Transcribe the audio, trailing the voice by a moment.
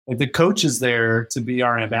Like the coach is there to be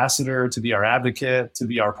our ambassador, to be our advocate, to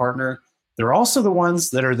be our partner. They're also the ones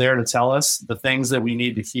that are there to tell us the things that we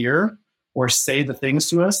need to hear or say the things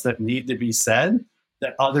to us that need to be said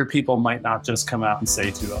that other people might not just come out and say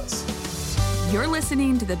to us. You're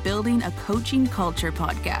listening to the Building a Coaching Culture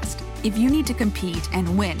podcast. If you need to compete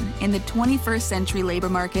and win in the 21st century labor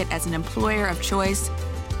market as an employer of choice,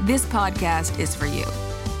 this podcast is for you.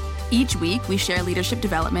 Each week, we share leadership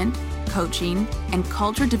development, coaching, and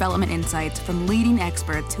culture development insights from leading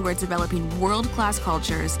experts who are developing world-class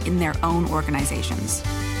cultures in their own organizations.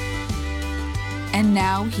 And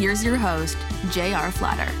now, here's your host, J.R.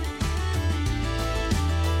 Flatter.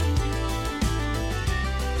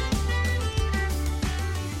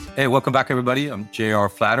 Hey, welcome back, everybody. I'm J.R.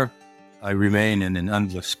 Flatter. I remain in an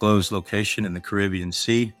undisclosed location in the Caribbean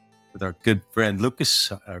Sea with our good friend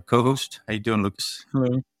Lucas, our co-host. How you doing, Lucas?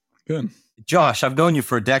 Hello. Good. Josh, I've known you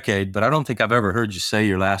for a decade, but I don't think I've ever heard you say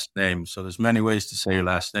your last name. So there's many ways to say your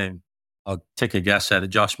last name. I'll take a guess at it.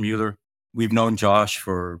 Josh Mueller. We've known Josh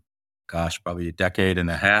for, probably a decade and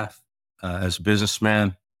a half as a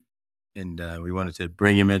businessman. And we wanted to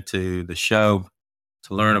bring him into the show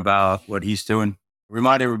to learn about what he's doing.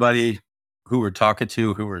 Remind everybody who we're talking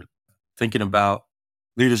to, who we're thinking about.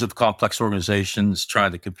 Leaders of complex organizations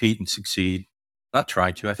trying to compete and succeed. Not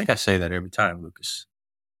trying to. I think I say that every time, Lucas.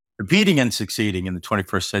 Competing and succeeding in the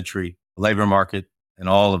 21st century labor market and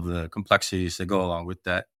all of the complexities that go along with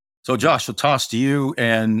that. So Josh, we'll toss to you.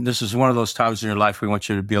 And this is one of those times in your life we want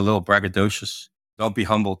you to be a little braggadocious. Don't be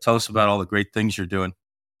humble. Tell us about all the great things you're doing.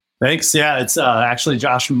 Thanks. Yeah, it's actually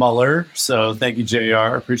Josh Mueller. So thank you,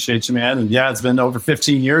 JR. Appreciate you, man. And yeah, it's been over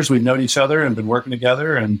 15 years. We've known each other and been working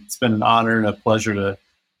together. And it's been an honor and a pleasure to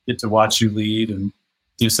get to watch you lead and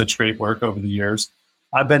do such great work over the years.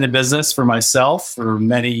 I've been in business for myself for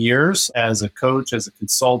many years as a coach, as a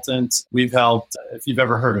consultant. We've helped, if you've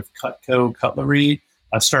ever heard of Cutco Cutlery,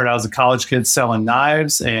 I started out as a college kid selling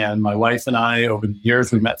knives, and my wife and I, over the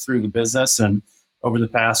years, we met through the business, and over the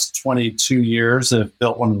past 22 years have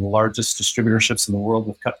built one of the largest distributorships in the world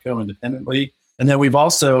with Cutco independently. And then we've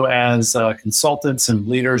also, as consultants and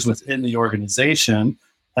leaders within the organization,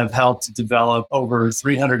 have helped develop over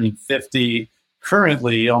 350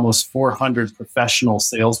 currently almost 400 professional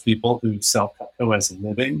salespeople who sell Cutco as a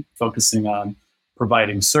living, focusing on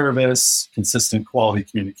providing service, consistent quality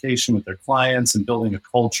communication with their clients, and building a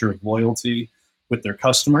culture of loyalty with their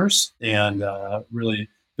customers, and really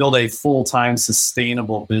build a full-time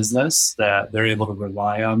sustainable business that they're able to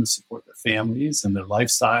rely on to support their families and their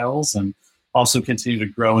lifestyles, and also continue to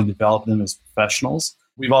grow and develop them as professionals.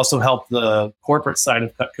 We've also helped the corporate side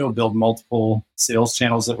of Cutco build multiple sales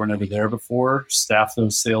channels that were never there before, staff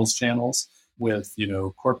those sales channels with,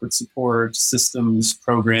 corporate support, systems,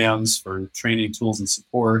 programs for training tools and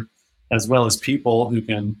support, as well as people who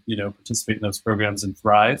can, participate in those programs and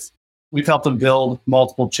thrive. We've helped them build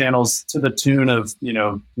multiple channels to the tune of,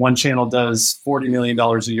 one channel does $40 million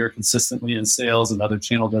a year consistently in sales. Another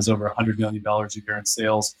channel does over $100 million a year in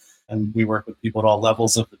sales. And we work with people at all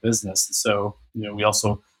levels of the business. And so, we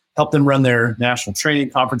also help them run their national training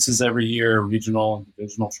conferences every year, regional and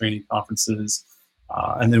divisional training conferences.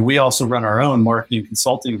 And then we also run our own marketing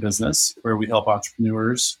consulting business where we help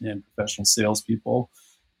entrepreneurs and professional salespeople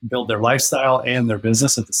build their lifestyle and their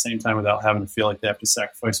business at the same time without having to feel like they have to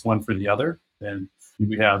sacrifice one for the other. And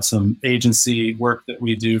we have some agency work that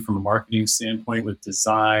we do from a marketing standpoint with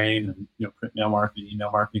design and print mail marketing,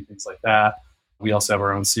 email marketing, things like that. We also have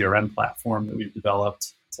our own CRM platform that we've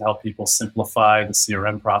developed to help people simplify the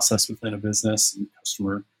CRM process within a business and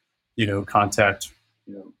customer, contact,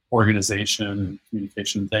 organization and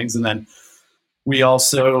communication and things. And then we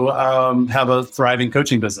also have a thriving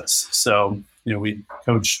coaching business. So, we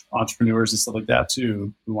coach entrepreneurs and stuff like that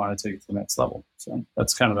too, who want to take it to the next level. So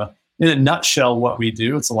that's kind of in a nutshell what we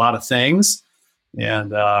do. It's a lot of things.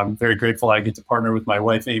 And I'm very grateful I get to partner with my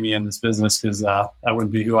wife, Amy, in this business because I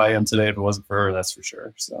wouldn't be who I am today if it wasn't for her, that's for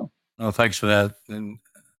sure. So, thanks for that. And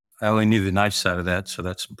I only knew the knife side of that, so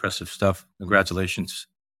that's impressive stuff. Congratulations.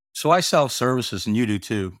 So I sell services, and you do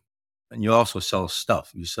too. And you also sell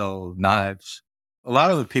stuff. You sell knives. A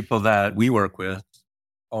lot of the people that we work with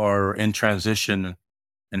are in transition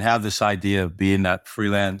and have this idea of being that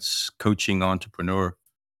freelance coaching entrepreneur.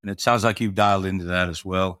 And it sounds like you've dialed into that as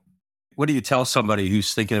well. What do you tell somebody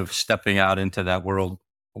who's thinking of stepping out into that world,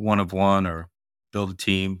 one-of-one, or build a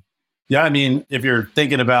team? Yeah, if you're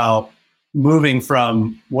thinking about moving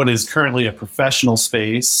from what is currently a professional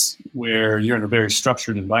space where you're in a very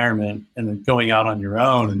structured environment and then going out on your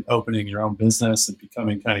own and opening your own business and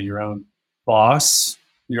becoming kind of your own boss,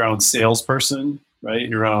 your own salesperson, right?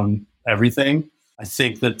 Your own everything. I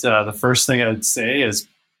think that the first thing I'd say is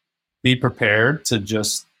be prepared to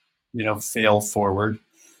just, fail forward.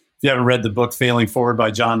 If you haven't read the book Failing Forward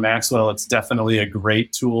by John Maxwell, it's definitely a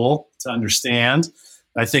great tool to understand.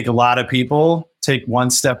 I think a lot of people take one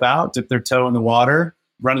step out, dip their toe in the water,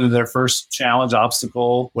 run into their first challenge,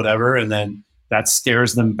 obstacle, whatever, and then that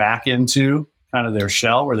scares them back into kind of their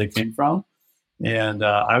shell where they came from. And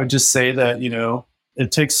I would just say that,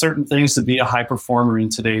 it takes certain things to be a high performer in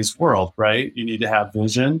today's world, right? You need to have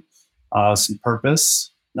vision, some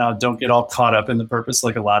purpose. Now, don't get all caught up in the purpose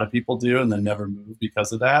like a lot of people do and then never move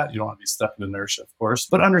because of that. You don't want to be stuck in inertia, of course,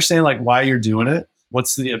 but understand like why you're doing it.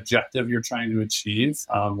 What's the objective you're trying to achieve?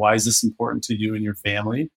 Why is this important to you and your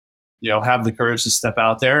family? Have the courage to step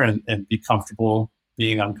out there and be comfortable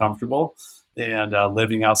being uncomfortable and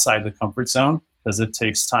living outside the comfort zone, because it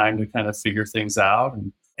takes time to kind of figure things out.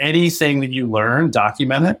 And anything that you learn,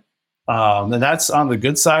 document it. And that's on the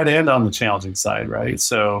good side and on the challenging side, right?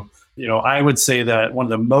 So, I would say that one of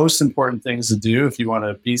the most important things to do if you want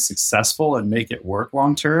to be successful and make it work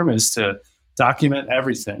long term is to document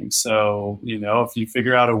everything. So, if you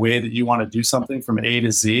figure out a way that you want to do something from A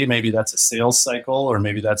to Z, maybe that's a sales cycle, or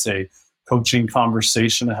maybe that's a coaching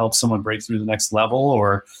conversation to help someone break through the next level,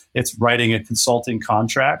 or it's writing a consulting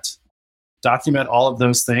contract. Document all of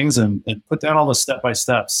those things and put down all the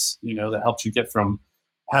step-by-steps, that helped you get from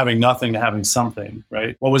having nothing to having something,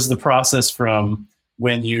 right? What was the process from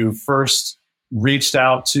when you first reached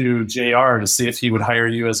out to JR to see if he would hire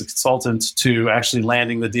you as a consultant to actually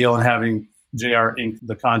landing the deal and having JR ink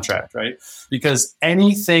the contract, right? Because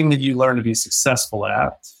anything that you learn to be successful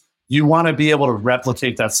at, you want to be able to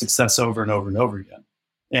replicate that success over and over and over again.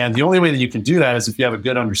 And the only way that you can do that is if you have a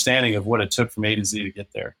good understanding of what it took from A to Z to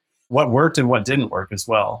get there, what worked and what didn't work as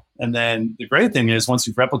well. And then the great thing is once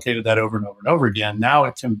you've replicated that over and over and over again, now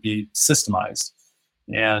it can be systemized.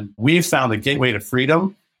 And we've found the gateway to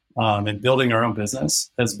freedom in building our own business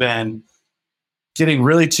has been getting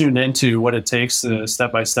really tuned into what it takes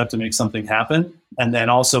step by step to make something happen. And then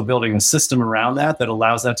also building a system around that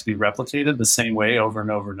allows that to be replicated the same way over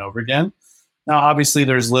and over and over again. Now, obviously,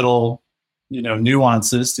 there's little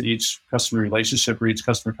nuances to each customer relationship or each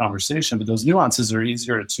customer conversation, but those nuances are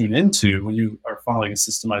easier to tune into when you are following a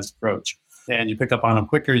systemized approach. And you pick up on them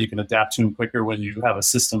quicker. You can adapt to them quicker when you have a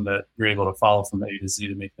system that you're able to follow from A to Z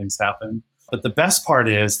to make things happen. But the best part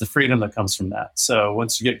is the freedom that comes from that. So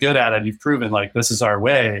once you get good at it, you've proven like this is our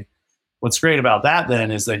way. What's great about that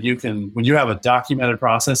then is that you can, when you have a documented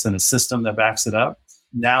process and a system that backs it up,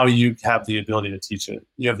 now you have the ability to teach it.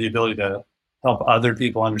 You have the ability to help other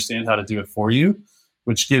people understand how to do it for you,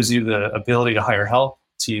 which gives you the ability to hire help,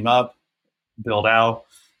 team up, build out,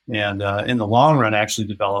 and in the long run, actually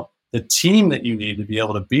develop the team that you need to be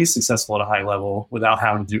able to be successful at a high level without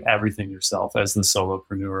having to do everything yourself as the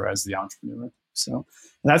solopreneur, as the entrepreneur. So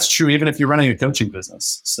that's true even if you're running a coaching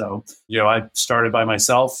business. So, I started by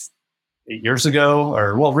myself 8 years ago,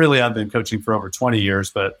 really I've been coaching for over 20 years,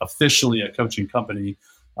 but officially a coaching company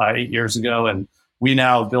 8 years ago. And we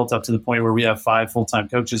now built up to the point where we have 5 full-time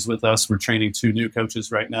coaches with us. We're training 2 new coaches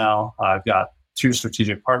right now. I've got 2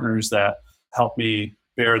 strategic partners that help me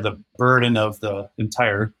bear the burden of the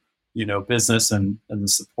entire business and the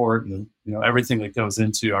support and everything that goes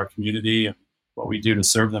into our community and what we do to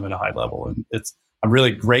serve them at a high level. And I'm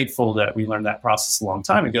really grateful that we learned that process a long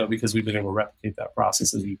time ago because we've been able to replicate that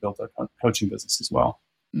process as we built our coaching business as well.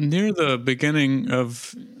 Near the beginning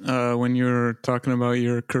of when you were talking about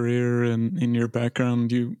your career and in your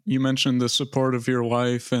background, you mentioned the support of your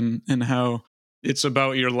wife and how it's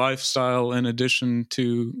about your lifestyle in addition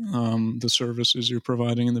to the services you're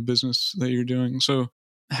providing in the business that you're doing. So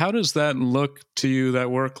how does that look to you, that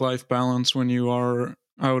work-life balance, when you are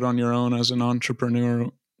out on your own as an entrepreneur?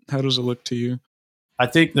 How does it look to you? I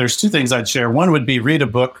think there's 2 things I'd share. One would be read a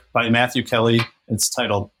book by Matthew Kelly. It's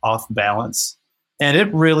titled Off Balance. And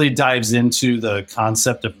it really dives into the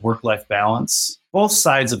concept of work-life balance, both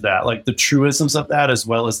sides of that, like the truisms of that as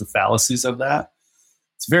well as the fallacies of that.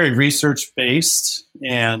 It's very research-based.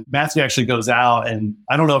 And Matthew actually goes out, and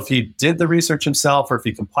I don't know if he did the research himself or if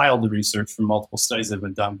he compiled the research from multiple studies that have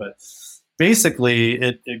been done, but basically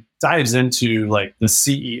it dives into like the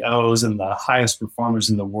CEOs and the highest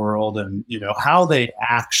performers in the world and, how they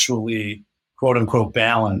actually, quote unquote,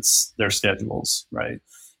 balance their schedules, right?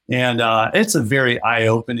 And it's a very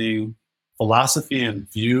eye-opening philosophy and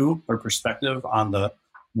view or perspective on the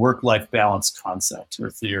work-life balance concept or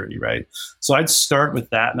theory, right? So I'd start with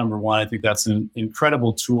that, number one. I think that's an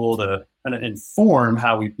incredible tool to kind of inform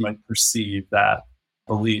how we might perceive that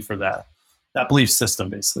belief or that belief system,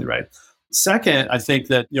 basically, right? Second, I think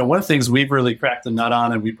that, one of the things we've really cracked the nut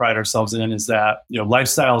on and we pride ourselves in is that,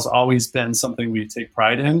 lifestyle has always been something we take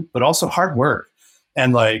pride in, but also hard work.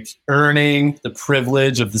 and like earning the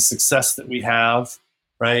privilege of the success that we have,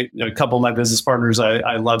 right? A couple of my business partners,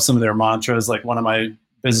 I love some of their mantras. Like one of my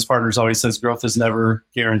business partners always says, growth is never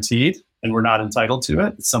guaranteed and we're not entitled to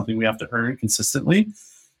it. It's something we have to earn consistently.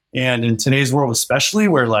 And in today's world, especially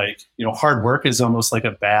where like, hard work is almost like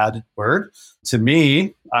a bad word. To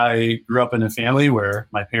me, I grew up in a family where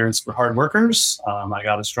my parents were hard workers. I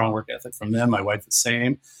got a strong work ethic from them. My wife the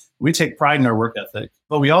same. We take pride in our work ethic,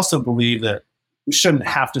 but we also believe that we shouldn't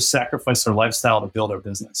have to sacrifice our lifestyle to build our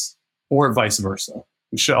business, or vice versa.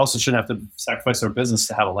 We shouldn't have to sacrifice our business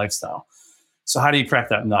to have a lifestyle. So how do you crack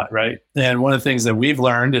that nut, right? And one of the things that we've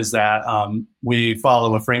learned is that we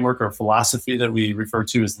follow a framework or a philosophy that we refer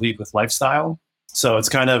to as lead with lifestyle. So it's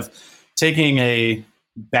kind of taking a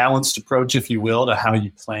balanced approach, if you will, to how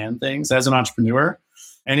you plan things. As an entrepreneur,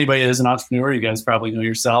 anybody that is an entrepreneur, you guys probably know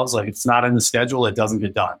yourselves, like if it's not in the schedule, it doesn't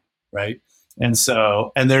get done, right? And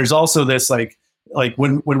so, and there's also this like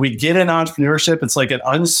when we get in entrepreneurship, it's like an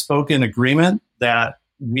unspoken agreement that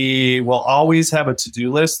we will always have a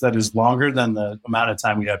to-do list that is longer than the amount of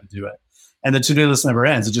time we have to do it. And the to-do list never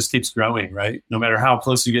ends. It just keeps growing, right? No matter how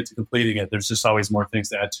close you get to completing it, there's just always more things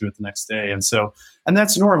to add to it the next day. And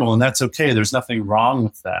that's normal and that's okay. There's nothing wrong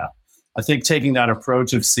with that. I think taking that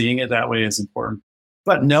approach of seeing it that way is important.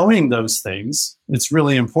 But knowing those things, it's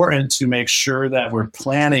really important to make sure that we're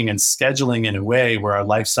planning and scheduling in a way where our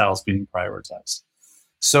lifestyle is being prioritized.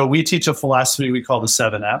 So we teach a philosophy we call the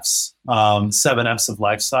 7Fs, 7Fs of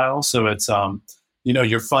lifestyle. So it's,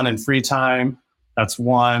 your fun and free time. That's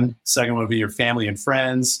one. Second one would be your family and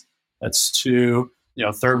friends. That's two.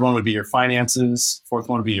 Third one would be your finances. Fourth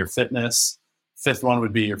one would be your fitness. Fifth one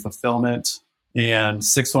would be your fulfillment. And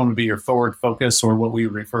sixth one would be your forward focus, or what we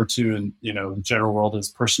refer to in, the general world as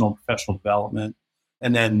personal and professional development.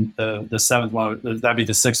 And then the seventh one, that'd be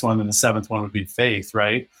the sixth one. And the seventh one would be faith,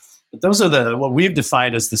 right? But those are what we've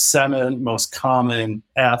defined as the 7 most common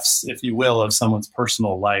Fs, if you will, of someone's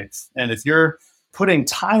personal life. And if you're putting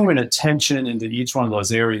time and attention into each one of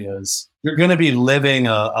those areas, you're going to be living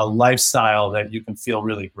a lifestyle that you can feel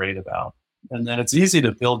really great about. And then it's easy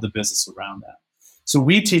to build the business around that. So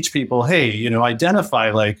we teach people, hey,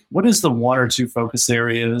 identify like what is the 1 or 2 focus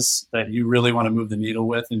areas that you really want to move the needle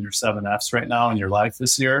with in your 7Fs right now in your life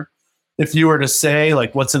this year. If you were to say,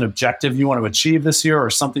 like, what's an objective you want to achieve this year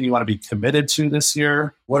or something you want to be committed to this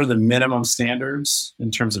year? What are the minimum standards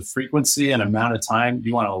in terms of frequency and amount of time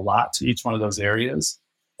you want to allot to each one of those areas?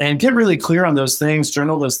 And get really clear on those things,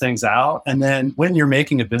 journal those things out. And then when you're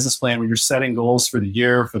making a business plan, when you're setting goals for the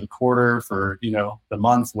year, for the quarter, for, the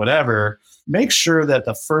month, whatever, make sure that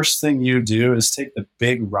the first thing you do is take the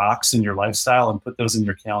big rocks in your lifestyle and put those in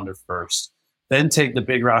your calendar first. Then take the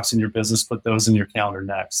big rocks in your business, put those in your calendar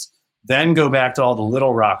next. Then go back to all the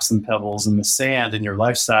little rocks and pebbles and the sand in your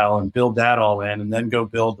lifestyle and build that all in, and then go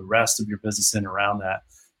build the rest of your business in around that.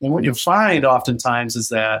 And what you find oftentimes is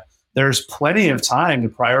that there's plenty of time to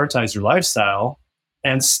prioritize your lifestyle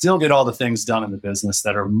and still get all the things done in the business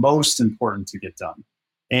that are most important to get done.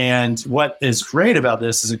 And what is great about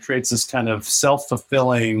this is it creates this kind of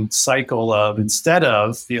self-fulfilling cycle of, instead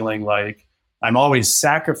of feeling like I'm always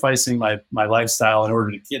sacrificing my lifestyle in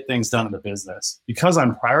order to get things done in the business, because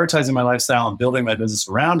I'm prioritizing my lifestyle and building my business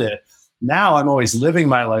around it. Now I'm always living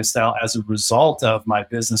my lifestyle as a result of my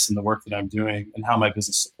business and the work that I'm doing and how my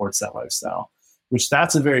business supports that lifestyle, which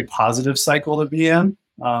that's a very positive cycle to be in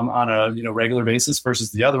on a regular basis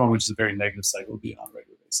versus the other one, which is a very negative cycle to be in on a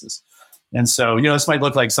regular basis. And so, this might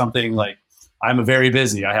look like something like, I'm very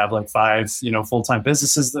busy. I have like 5, full-time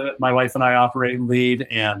businesses that my wife and I operate and lead,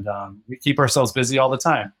 and we keep ourselves busy all the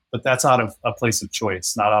time. But that's out of a place of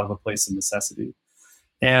choice, not out of a place of necessity.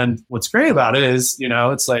 And what's great about it is,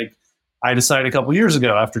 it's like I decided a couple of years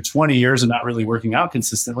ago, after 20 years of not really working out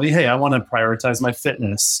consistently, hey, I want to prioritize my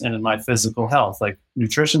fitness and my physical health. Like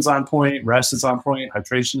nutrition's on point, rest is on point,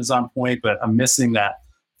 hydration is on point, but I'm missing that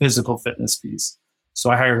physical fitness piece. So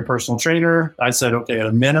I hired a personal trainer. I said, okay, at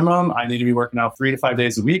a minimum, I need to be working out 3 to 5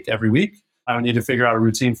 days a week, every week. I would need to figure out a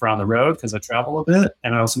routine for on the road because I travel a bit.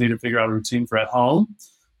 And I also need to figure out a routine for at home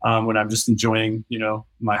when I'm just enjoying,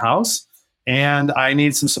 my house. And I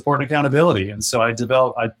need some support and accountability. And so I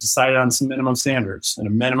decided on some minimum standards and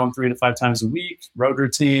a minimum 3 to 5 times a week, road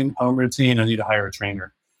routine, home routine. I need to hire a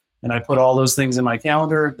trainer. And I put all those things in my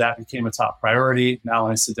calendar. That became a top priority. Now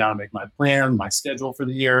when I sit down and make my plan, my schedule for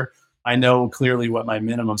the year, I know clearly what my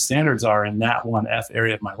minimum standards are in that one F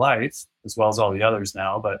area of my life, as well as all the others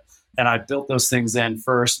now. And I built those things in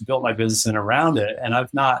first, built my business in around it. And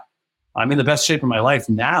I'm in the best shape of my life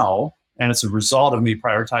now. And it's a result of me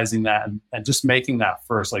prioritizing that and just making that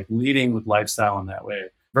first, like leading with lifestyle in that way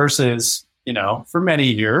versus, for many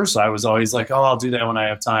years, I was always like, oh, I'll do that when I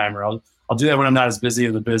have time, or I'll do that when I'm not as busy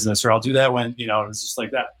in the business, or I'll do that when, it was just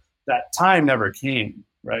like that time never came,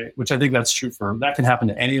 right? Which I think that's true that can happen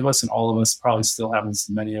to any of us, and all of us probably still happens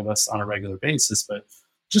to many of us on a regular basis. But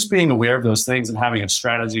just being aware of those things and having a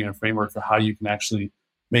strategy and a framework for how you can actually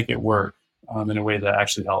make it work in a way that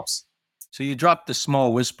actually helps. So you dropped the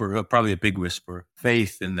small whisper, probably a big whisper,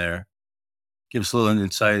 faith in there. Gives a little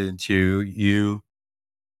insight into you.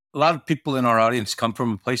 A lot of people in our audience come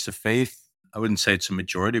from a place of faith. I wouldn't say it's a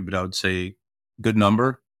majority, but I would say a good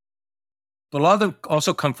number. But a lot of them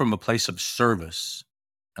also come from a place of service.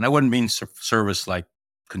 And I wouldn't mean service like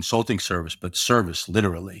consulting service, but service,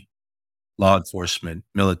 literally. Law enforcement,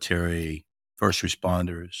 military, first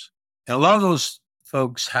responders. And a lot of those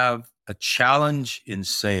folks have a challenge in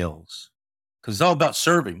sales because it's all about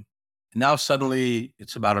serving. And now suddenly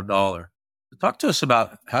it's about $1. Talk to us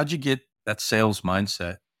about how'd you get that sales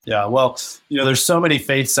mindset? Yeah, well, there's so many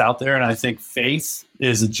faiths out there, and I think faith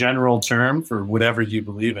is a general term for whatever you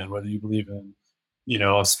believe in, whether you believe in,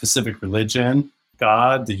 a specific religion,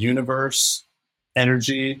 God, the universe,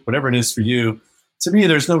 energy, whatever it is for you. To me,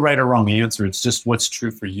 there's no right or wrong answer. It's just what's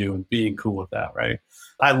true for you and being cool with that, right?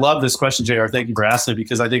 I love this question, JR. Thank you for asking it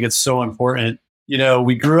because I think it's so important.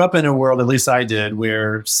 We grew up in a world, at least I did,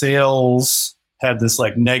 where sales had this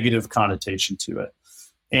like negative connotation to it.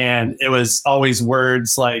 And it was always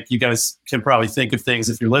words like, you guys can probably think of things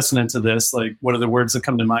if you're listening to this, like what are the words that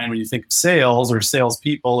come to mind when you think of sales or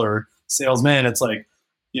salespeople or salesmen? It's like,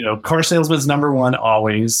 car salesman's number one,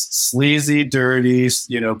 always sleazy, dirty,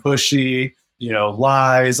 pushy,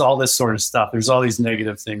 lies, all this sort of stuff. There's all these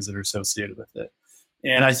negative things that are associated with it.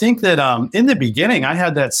 And I think that in the beginning, I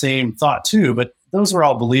had that same thought too, but those were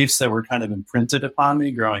all beliefs that were kind of imprinted upon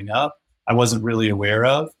me growing up. I wasn't really aware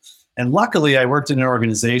of. And luckily, I worked in an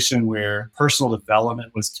organization where personal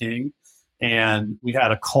development was king. And we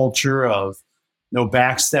had a culture of no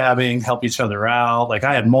backstabbing, help each other out. Like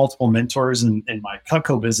I had multiple mentors in my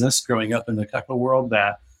Cutco business growing up in the Cutco world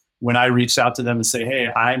that when I reached out to them and say, hey,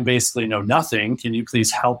 I'm basically know nothing. Can you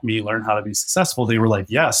please help me learn how to be successful? They were like,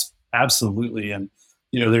 yes, absolutely. And,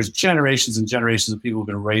 there's generations and generations of people who've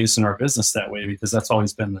been raised in our business that way because that's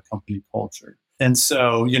always been the company culture. And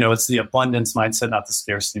so, it's the abundance mindset, not the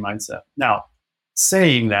scarcity mindset. Now,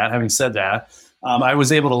 having said that, I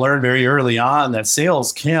was able to learn very early on that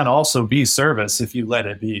sales can also be service if you let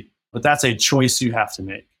it be. But that's a choice you have to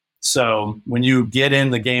make. So when you get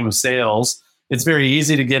in the game of sales, it's very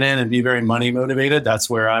easy to get in and be very money motivated. That's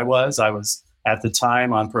where I was. I was at the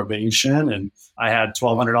time on probation and I had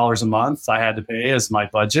 $1,200 a month I had to pay as my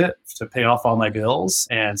budget to pay off all my bills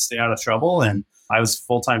and stay out of trouble. And I was a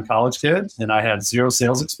full-time college kid and I had zero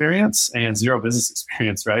sales experience and zero business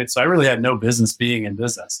experience, right? So I really had no business being in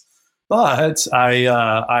business. But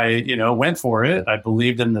I went for it. I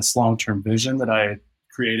believed in this long-term vision that I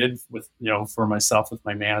created with, for myself with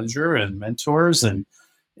my manager and mentors. And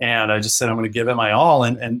I just said, I'm going to give it my all.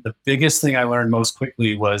 And the biggest thing I learned most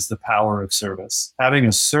quickly was the power of service. Having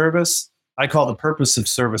a service, I call the purpose of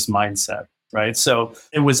service mindset, right? So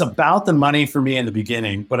it was about the money for me in the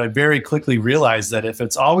beginning, but I very quickly realized that if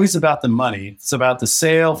it's always about the money, if it's about the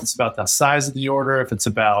sale, if it's about the size of the order, if it's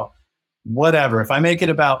about whatever, if I make it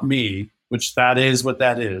about me, which that is what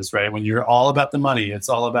that is, right? When you're all about the money, it's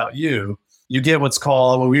all about you. You get what's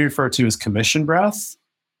called, what we refer to as commission breath,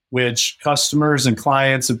 which customers and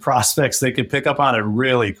clients and prospects, they can pick up on it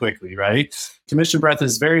really quickly, right? Commission breath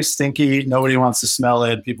is very stinky. Nobody wants to smell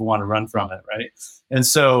it. People want to run from it, right? And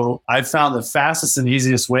so I found the fastest and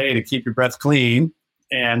easiest way to keep your breath clean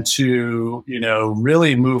and to,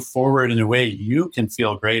 really move forward in a way you can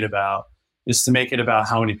feel great about is to make it about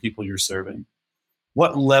how many people you're serving.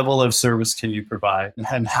 What level of service can you provide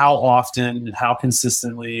and how often and how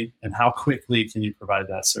consistently and how quickly can you provide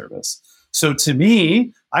that service? So to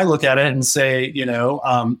me, I look at it and say,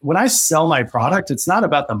 when I sell my product, it's not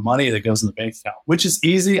about the money that goes in the bank account, which is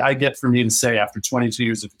easy. I get for me to say after 22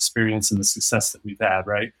 years of experience and the success that we've had,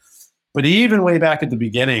 right? But even way back at the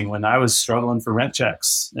beginning when I was struggling for rent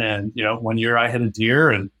checks and, one year I hit a deer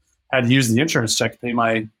and had to use the insurance check to pay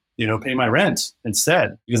my rent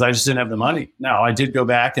instead because I just didn't have the money. Now I did go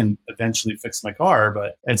back and eventually fix my car,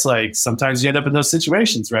 but it's like sometimes you end up in those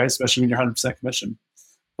situations, right? Especially when you're 100% commission.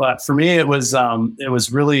 But for me, it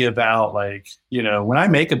was really about when I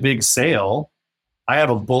make a big sale, I have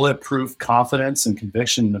a bulletproof confidence and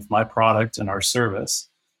conviction of my product and our service.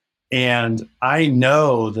 And I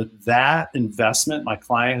know that investment my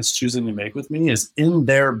client is choosing to make with me is in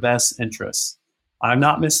their best interest. I'm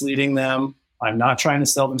not misleading them. I'm not trying to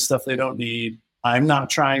sell them stuff they don't need. I'm not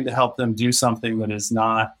trying to help them do something that is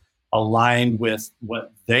not aligned with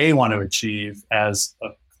what they want to achieve as a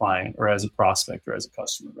client or as a prospect or as a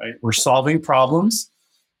customer, right? We're solving problems,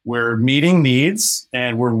 we're meeting needs,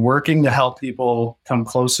 and we're working to help people come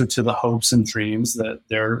closer to the hopes and dreams that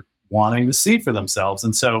they're wanting to see for themselves.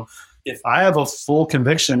 And so if I have a full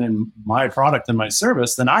conviction in my product and my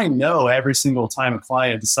service, then I know every single time a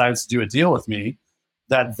client decides to do a deal with me,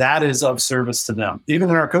 that is of service to them. Even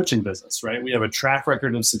in our coaching business, right? We have a track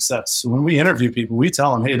record of success. So when we interview people, we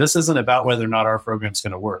tell them, hey, this isn't about whether or not our program's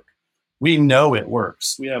going to work. We know it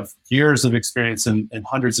works. We have years of experience and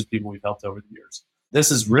hundreds of people we've helped over the years.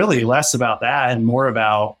 This is really less about that and more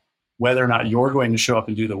about whether or not you're going to show up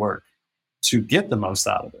and do the work to get the most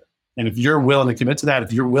out of it. And if you're willing to commit to that,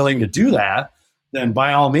 if you're willing to do that, then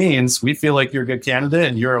by all means, we feel like you're a good candidate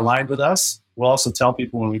and you're aligned with us. We'll also tell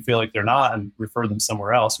people when we feel like they're not and refer them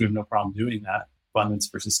somewhere else. We have no problem doing that. Abundance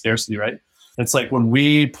versus scarcity, right? It's like when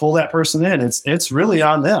we pull that person in, it's really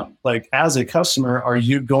on them. Like as a customer, are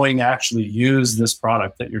you going to actually use this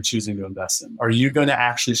product that you're choosing to invest in? Are you going to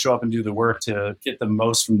actually show up and do the work to get the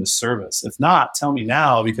most from the service? If not, tell me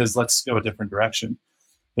now, because let's go a different direction.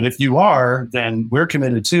 But if you are, then we're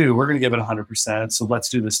committed too. We're going to give it 100%. So let's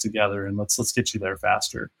do this together and let's get you there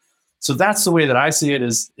faster. So that's the way that I see it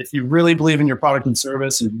is if you really believe in your product and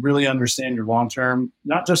service and really understand your long-term,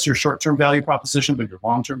 not just your short-term value proposition, but your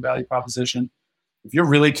long-term value proposition. If you're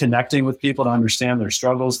really connecting with people to understand their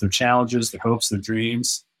struggles, their challenges, their hopes, their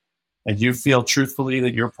dreams, and you feel truthfully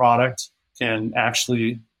that your product can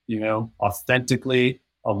actually, authentically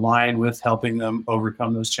align with helping them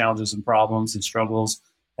overcome those challenges and problems and struggles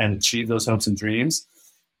and achieve those hopes and dreams,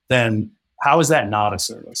 then how is that not a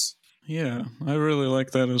service? Yeah, I really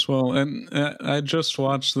like that as well. And I just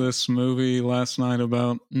watched this movie last night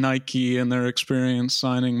about Nike and their experience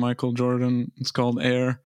signing Michael Jordan. It's called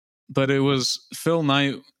Air. But it was Phil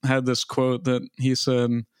Knight had this quote that he said,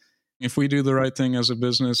 if we do the right thing as a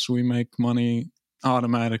business, we make money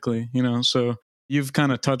automatically, So you've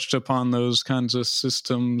kind of touched upon those kinds of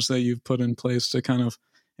systems that you've put in place to kind of,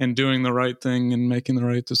 and doing the right thing and making the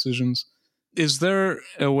right decisions. Is there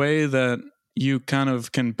a way that you kind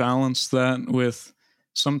of can balance that with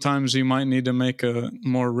sometimes you might need to make a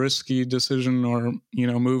more risky decision or,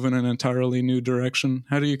 move in an entirely new direction?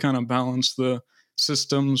 How do you kind of balance the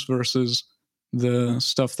systems versus the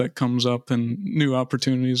stuff that comes up and new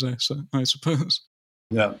opportunities, I suppose?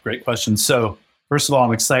 Yeah, great question. So first of all,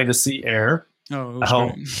 I'm excited to see Air. Oh, it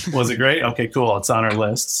was great. Was it great? Okay, cool. It's on our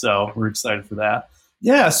list. So we're excited for that.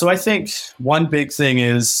 Yeah. So I think one big thing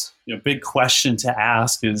is, big question to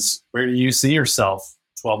ask is, where do you see yourself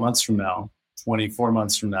 12 months from now, 24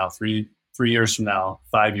 months from now, 3 years from now,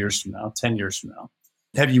 5 years from now, 10 years from now?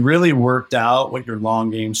 Have you really worked out what your long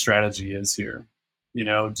game strategy is here?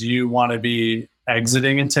 Do you want to be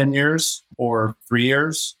exiting in 10 years or 3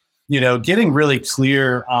 years? Getting really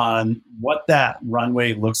clear on what that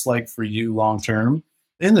runway looks like for you long term,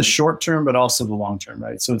 in the short term, but also the long term,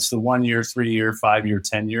 right? So it's the 1 year, 3 year, 5 year,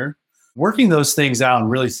 10 year. Working those things out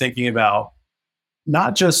and really thinking about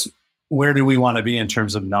not just where do we want to be in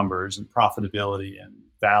terms of numbers and profitability and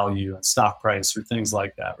value and stock price or things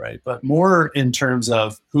like that, right? But more in terms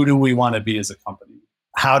of who do we want to be as a company?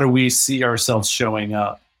 How do we see ourselves showing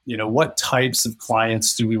up? What types of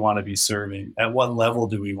clients do we want to be serving? At what level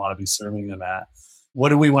do we want to be serving them at? What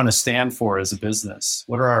do we want to stand for as a business?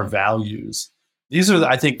 What are our values? These are,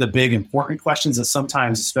 I think, the big important questions that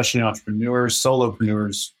sometimes, especially entrepreneurs,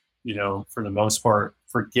 solopreneurs, for the most part,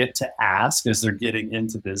 forget to ask as they're getting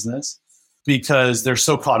into business because they're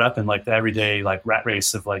so caught up in like the everyday like rat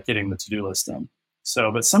race of like getting the to-do list done.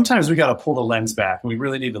 So, but sometimes we got to pull the lens back and we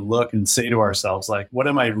really need to look and say to ourselves, like, what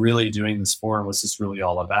am I really doing this for? And what's this really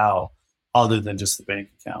all about other than just the bank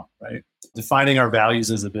account, right? Defining our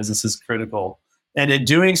values as a business is critical. And in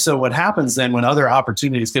doing so, what happens then when other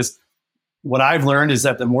opportunities, because what I've learned is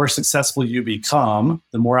that the more successful you become,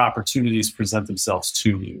 the more opportunities present themselves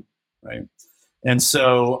to you, right? And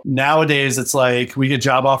so nowadays it's like we get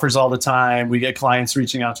job offers all the time. We get clients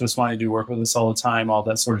reaching out to us wanting to do work with us all the time, all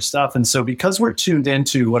that sort of stuff. And so because we're tuned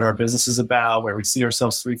into what our business is about, where we see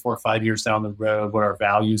ourselves 3, 4, 5 years down the road, what our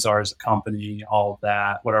values are as a company, all of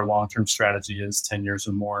that, what our long-term strategy is, 10 years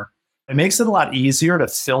or more, it makes it a lot easier to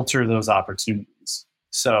filter those opportunities.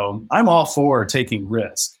 So I'm all for taking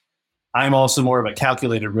risk. I'm also more of a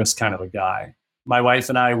calculated risk kind of a guy. My wife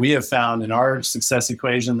and I, we have found in our success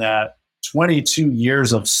equation that 22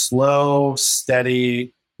 years of slow,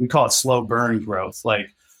 steady, we call it slow burn growth.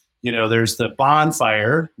 Like, there's the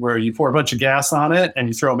bonfire where you pour a bunch of gas on it and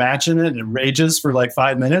you throw a match in it and it rages for like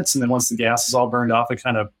 5 minutes. And then once the gas is all burned off, it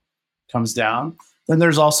kind of comes down. Then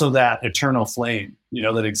there's also that eternal flame,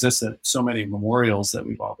 that exists at so many memorials that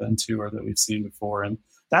we've all been to or that we've seen before. And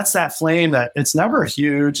that's that flame that it's never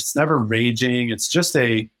huge, it's never raging. It's just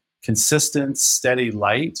a consistent, steady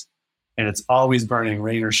light. And it's always burning,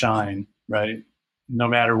 rain or shine, right? No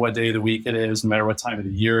matter what day of the week it is, no matter what time of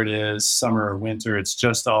the year it is, summer or winter, it's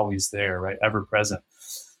just always there, right? Ever present.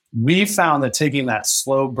 We found that taking that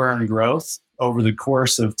slow burn growth over the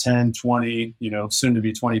course of 10, 20, soon to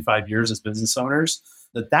be 25 years as business owners,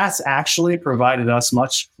 that's actually provided us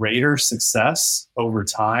much greater success over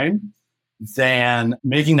time than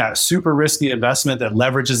making that super risky investment that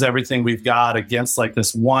leverages everything we've got against like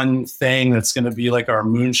this one thing that's going to be like our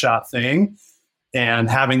moonshot thing and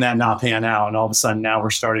having that not pan out. And all of a sudden now we're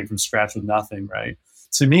starting from scratch with nothing, right?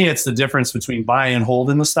 To me, it's the difference between buy and hold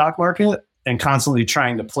in the stock market and constantly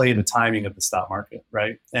trying to play the timing of the stock market,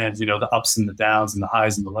 right? And, the ups and the downs and the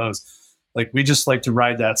highs and the lows. Like we just like to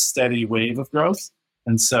ride that steady wave of growth.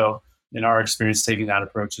 And so in our experience, taking that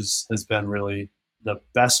approach has been really the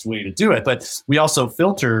best way to do it. But we also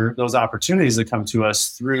filter those opportunities that come to us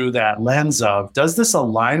through that lens of, does this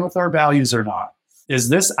align with our values or not? Is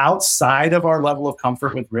this outside of our level of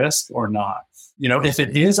comfort with risk or not? If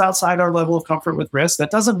it is outside our level of comfort with risk, that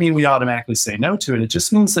doesn't mean we automatically say no to it. It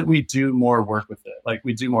just means that we do more work with it. Like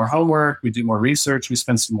we do more homework, we do more research, we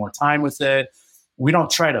spend some more time with it. We don't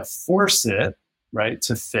try to force it, right,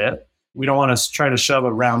 to fit. We don't want to try to shove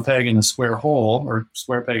a round peg in a square hole or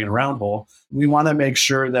square peg in a round hole. We want to make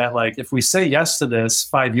sure that like, if we say yes to this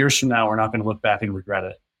 5 years from now, we're not going to look back and regret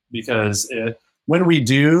it. Because when we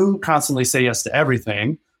do constantly say yes to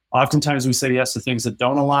everything, oftentimes we say yes to things that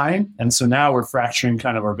don't align. And so now we're fracturing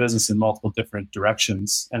kind of our business in multiple different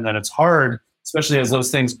directions. And then it's hard, especially as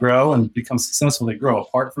those things grow and become successful, they grow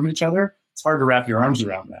apart from each other. It's hard to wrap your arms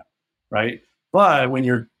around that, right? But when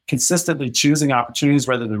you're consistently choosing opportunities,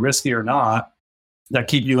 whether they're risky or not, that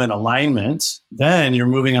keep you in alignment, then you're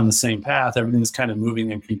moving on the same path. Everything's kind of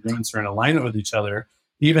moving in congruence or in alignment with each other.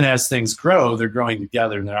 Even as things grow, they're growing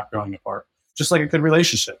together and they're not growing apart. Just like a good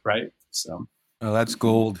relationship, right? So. Oh, that's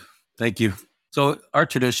gold. Thank you. So our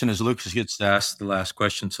tradition is Lucas gets to ask the last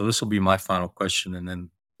question. So this will be my final question, and then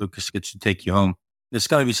Lucas gets to take you home. It's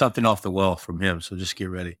got to be something off the wall from him, so just get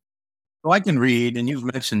ready. So I can read, and you've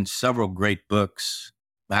mentioned several great books,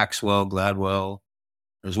 Maxwell, Gladwell.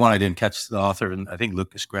 There's one I didn't catch the author, and I think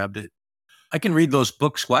Lucas grabbed it. I can read those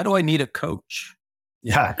books. Why do I need a coach?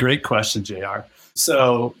 Yeah, great question, JR.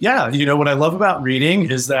 So yeah, what I love about reading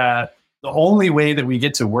is that the only way that we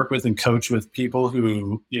get to work with and coach with people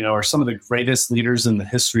who, are some of the greatest leaders in the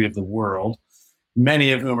history of the world,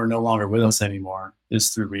 many of whom are no longer with us anymore, is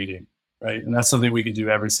through reading, right? And that's something we can do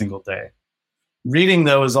every single day. Reading,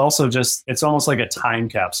 though, is also it's almost like a time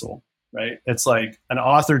capsule, right? It's like an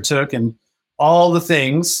author took and all the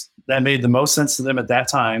things that made the most sense to them at that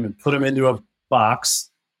time and put them into a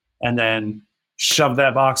box and then shoved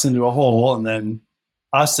that box into a hole. And then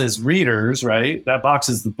us as readers, right? That box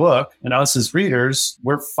is the book. And us as readers,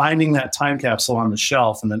 we're finding that time capsule on the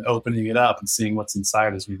shelf and then opening it up and seeing what's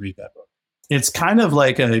inside as we read that book. It's kind of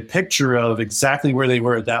like a picture of exactly where they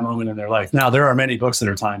were at that moment in their life. Now, there are many books that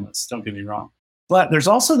are timeless, don't get me wrong. But there's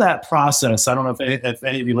also that process. I don't know if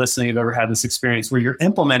any of you listening have ever had this experience where you're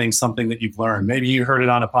implementing something that you've learned. Maybe you heard it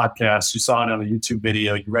on a podcast, you saw it on a YouTube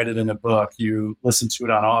video, you read it in a book, you listened to it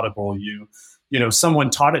on Audible, someone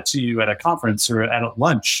taught it to you at a conference or at a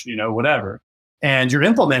lunch, whatever. And you're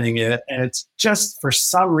implementing it. And it's just for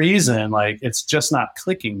some reason, like it's just not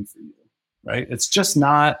clicking for you, right? It's just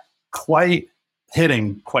not quite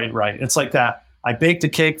hitting quite right. It's like that. I baked a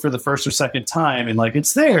cake for the first or second time and like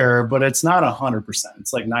it's there, but it's not 100%.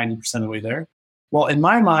 It's like 90% of the way there. Well, in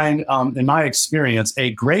my mind, in my experience,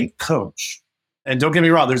 a great coach, and don't get me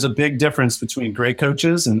wrong, there's a big difference between great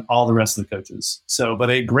coaches and all the rest of the coaches. But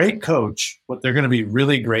a great coach, what they're going to be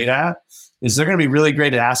really great at is they're going to be really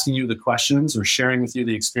great at asking you the questions or sharing with you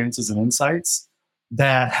the experiences and insights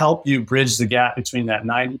that help you bridge the gap between that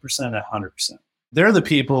 90% and 100%. They're the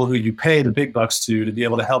people who you pay the big bucks to be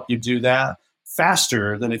able to help you do that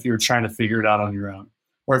faster than if you were trying to figure it out on your own.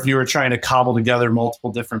 Or if you were trying to cobble together multiple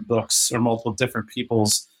different books or multiple different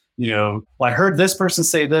people's, well, I heard this person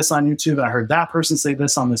say this on YouTube, and I heard that person say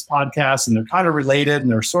this on this podcast, and they're kind of related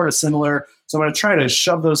and they're sort of similar. So I'm going to try to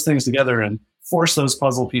shove those things together and force those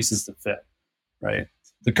puzzle pieces to fit, right?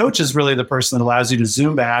 The coach is really the person that allows you to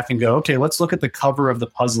zoom back and go, okay, let's look at the cover of the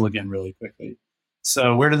puzzle again really quickly.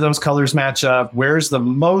 So where do those colors match up? Where's the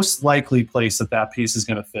most likely place that piece is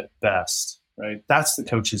going to fit best? Right? That's the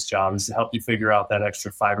coach's job, is to help you figure out that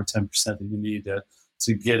extra 5 or 10% that you need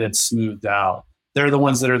to get it smoothed out. They're the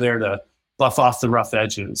ones that are there to buff off the rough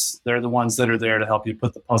edges. They're the ones that are there to help you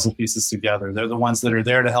put the puzzle pieces together. They're the ones that are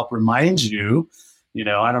there to help remind you.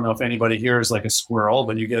 I don't know if anybody here is like a squirrel,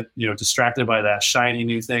 but you get, distracted by that shiny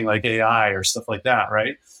new thing like AI or stuff like that,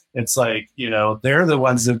 right? It's like, they're the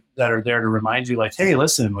ones that are there to remind you like, hey,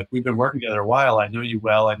 listen, like we've been working together a while. I know you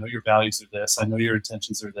well. I know your values are this. I know your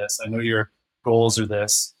intentions are this. I know your goals are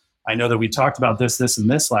this. I know that we talked about this, this, and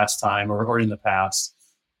this last time or in the past.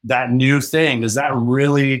 That new thing, does that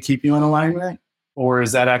really keep you in alignment? Or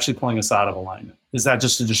is that actually pulling us out of alignment? Is that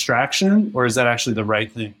just a distraction or is that actually the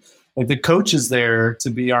right thing? Like the coach is there to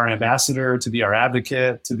be our ambassador, to be our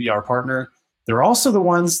advocate, to be our partner. They're also the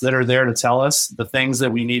ones that are there to tell us the things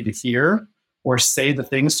that we need to hear or say the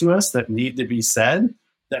things to us that need to be said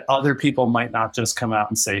that other people might not just come out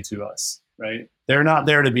and say to us, right? They're not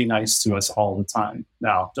there to be nice to us all the time.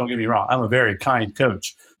 Now, don't get me wrong. I'm a very kind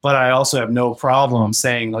coach, but I also have no problem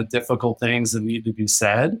saying the difficult things that need to be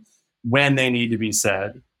said when they need to be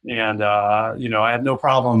said. And, I have no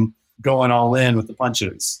problem going all in with the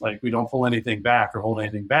punches. Like we don't pull anything back or hold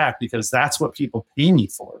anything back because that's what people pay me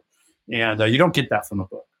for. And you don't get that from a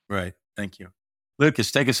book. Right. Thank you.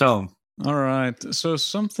 Lucas, take us home. All right. So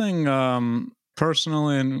something personal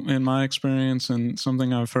in my experience and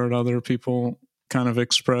something I've heard other people kind of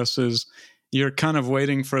express is you're kind of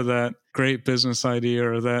waiting for that great business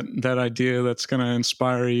idea or that idea that's going to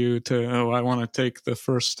inspire you to, I want to take the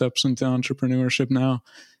first steps into entrepreneurship now.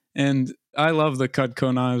 And I love the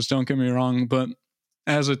Cutco knives, don't get me wrong, but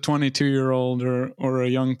as a 22-year-old or a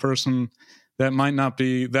young person that might not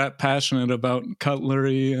be that passionate about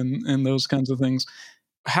cutlery and those kinds of things,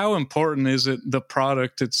 how important is it, the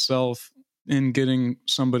product itself, in getting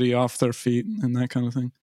somebody off their feet and that kind of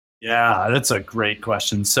thing? Yeah, that's a great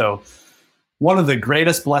question. So one of the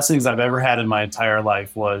greatest blessings I've ever had in my entire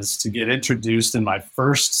life was to get introduced in my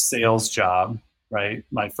first sales job, right?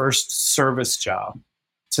 My first service job,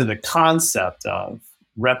 to the concept of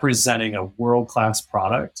representing a world-class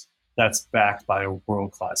product that's backed by a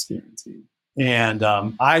world-class guarantee. And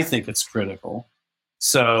I think it's critical.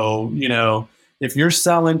 So, if you're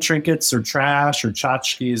selling trinkets or trash or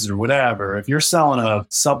tchotchkes or whatever, if you're selling a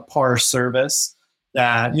subpar service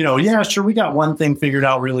that, yeah, sure, we got one thing figured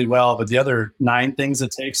out really well, but the other 9 things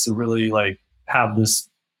it takes to really like have this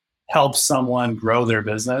help someone grow their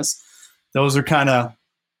business, those are kind of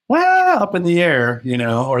up in the air,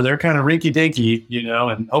 or they're kind of rinky dinky,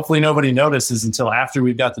 and hopefully nobody notices until after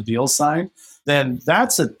we've got the deal signed, then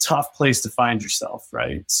that's a tough place to find yourself,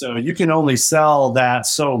 right? So you can only sell that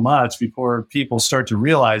so much before people start to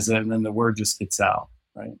realize it, and then the word just gets out,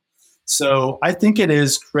 right? So I think it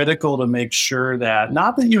is critical to make sure that,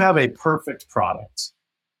 not that you have a perfect product,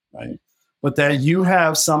 right? But that you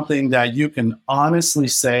have something that you can honestly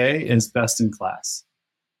say is best in class.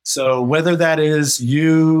 So whether that is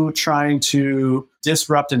you trying to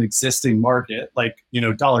disrupt an existing market, like,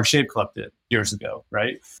 Dollar Shave Club did years ago,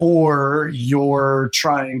 right? Or you're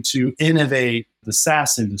trying to innovate the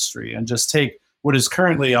SaaS industry and just take what is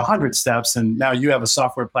currently 100 steps, and now you have a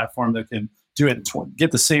software platform that can do it,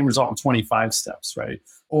 get the same result in 25 steps, right?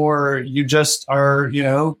 Or you just are,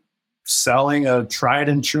 selling a tried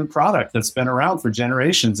and true product that's been around for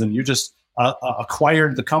generations, and you just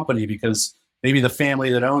acquired the company because maybe the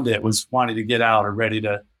family that owned it was wanting to get out or ready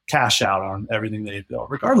to cash out on everything they built.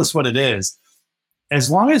 Regardless what it is,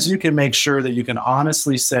 as long as you can make sure that you can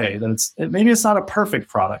honestly say that maybe it's not a perfect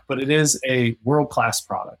product, but it is a world-class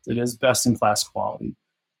product. It is best-in-class quality.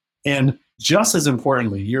 And just as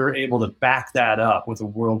importantly, you're able to back that up with a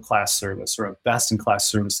world-class service or a best-in-class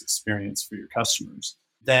service experience for your customers.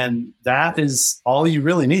 Then that is all you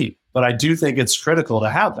really need. But I do think it's critical to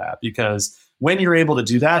have that, because when you're able to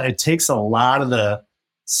do that, it takes a lot of the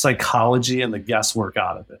psychology and the guesswork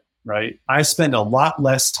out of it, right? I spend a lot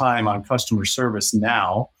less time on customer service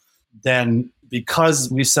now than,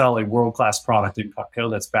 because we sell a world-class product in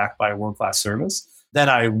Cutco that's backed by a world-class service, than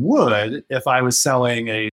I would if I was selling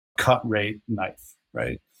a cut rate knife,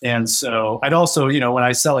 right? And so I'd also, when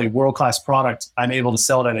I sell a world-class product, I'm able to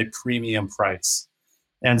sell it at a premium price.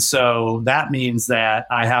 And so that means that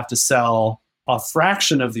I have to sell a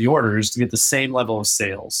fraction of the orders to get the same level of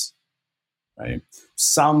sales, right?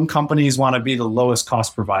 Some companies want to be the lowest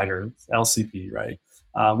cost provider, LCP, right?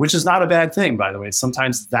 Which is not a bad thing, by the way.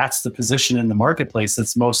 Sometimes that's the position in the marketplace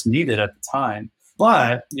that's most needed at the time.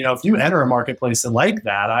 But, if you enter a marketplace like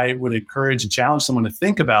that, I would encourage and challenge someone to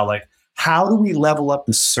think about, like, how do we level up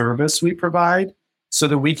the service we provide so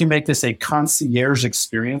that we can make this a concierge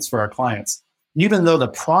experience for our clients? Even though the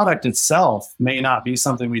product itself may not be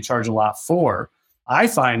something we charge a lot for, I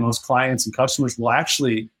find most clients and customers will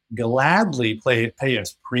actually gladly pay a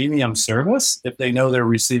premium service if they know they're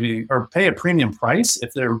receiving, or pay a premium price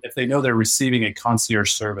if they know they're receiving a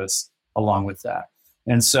concierge service along with that.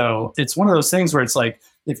 And so it's one of those things where it's like,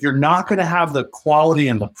 if you're not going to have the quality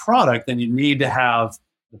in the product, then you need to have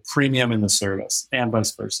the premium in the service, and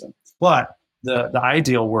vice versa. But the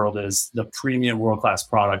ideal world is the premium world-class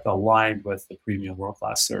product aligned with the premium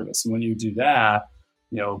world-class service. And when you do that,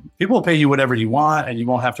 people will pay you whatever you want, and you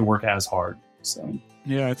won't have to work as hard. So,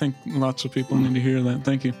 yeah, I think lots of people need to hear that.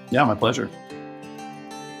 Thank you. Yeah, my pleasure.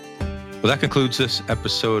 Well, that concludes this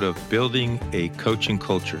episode of Building a Coaching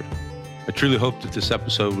Culture. I truly hope that this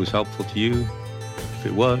episode was helpful to you. If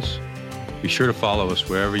it was, be sure to follow us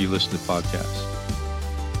wherever you listen to podcasts.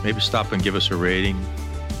 Maybe stop and give us a rating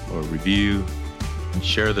or a review, and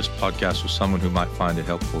share this podcast with someone who might find it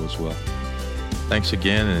helpful as well. Thanks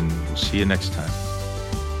again, and we'll see you next time.